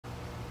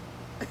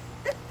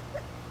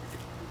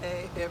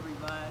Hey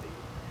everybody,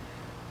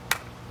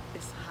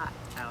 it's hot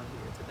out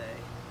here today,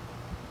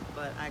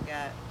 but I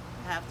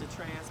have to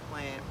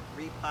transplant,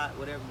 repot,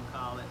 whatever you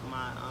call it,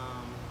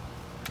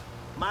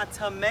 my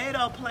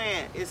tomato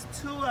plant. It's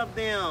 2 of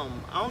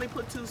them. I only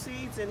put 2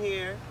 seeds in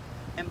here,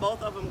 and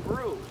both of them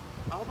grew.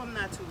 I hope I'm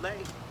not too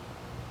late.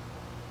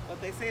 But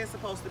they say it's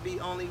supposed to be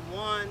only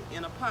 1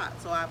 in a pot,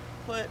 so I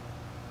put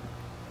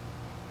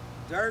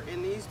dirt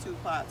in these 2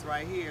 pots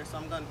right here, so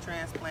I'm going to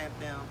transplant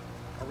them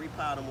or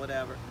repot them,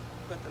 whatever.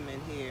 Put them in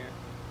here.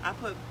 I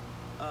put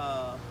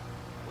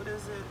what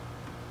is it?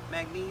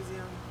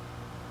 Magnesium.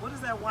 What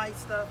is that white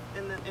stuff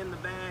in the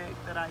bag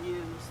that I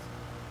used?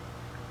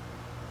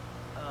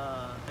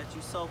 That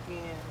you soak in?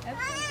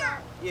 Epsom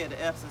salt? Yeah,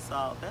 the Epsom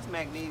salt. That's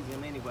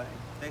magnesium anyway.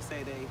 They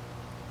say they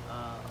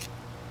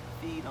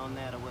feed on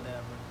that or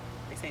whatever.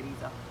 They say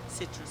these are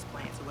citrus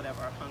plants or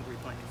whatever, or hungry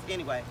plants.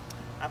 Anyway,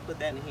 I put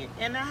that in here.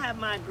 And I have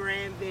my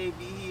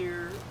grandbaby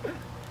here,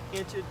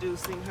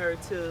 introducing her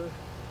to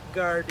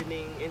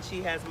gardening, and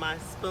she has my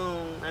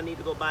spoon. I need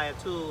to go buy a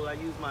tool. I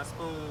use my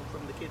spoon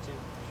from the kitchen,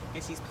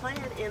 and she's playing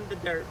in the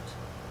dirt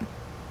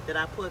that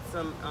I put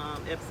some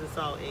Epsom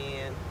salt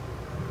in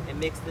and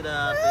mixed it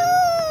up.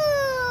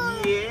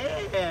 And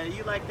yeah,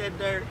 you like that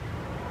dirt?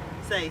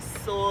 Say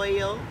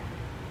soil.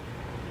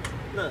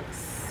 Look,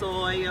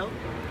 soil.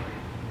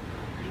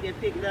 You can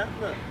pick it up.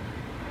 Look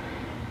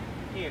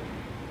here.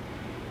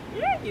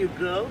 There you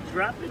go.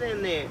 Drop it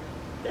in there.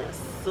 That's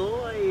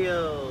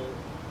soil.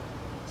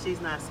 She's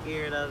not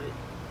scared of it.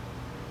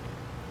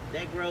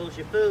 That grows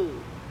your food.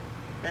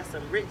 That's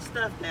some rich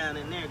stuff down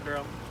in there,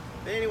 girl.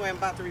 But anyway, I'm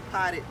about to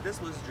repot it. This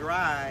was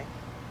dry,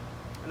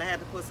 and I had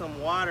to put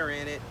some water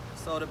in it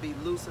so it'll be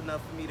loose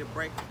enough for me to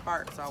break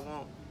apart, so I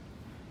won't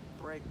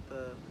break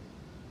the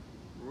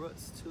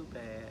roots too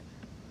bad.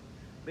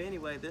 But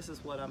anyway, this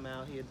is what I'm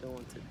out here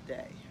doing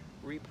today.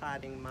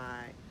 Repotting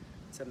my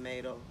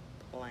tomato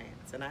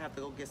plants. And I have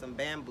to go get some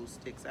bamboo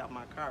sticks out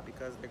my car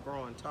because they're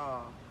growing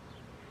tall.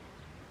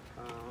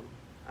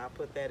 I'll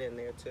put that in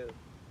there too.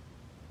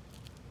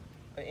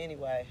 But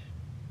anyway,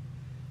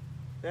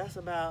 that's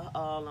about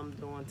all I'm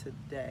doing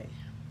today.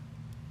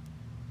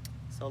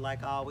 So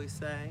like I always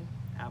say,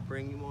 I'll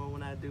bring you more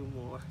when I do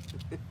more.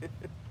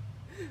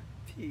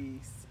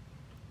 Peace.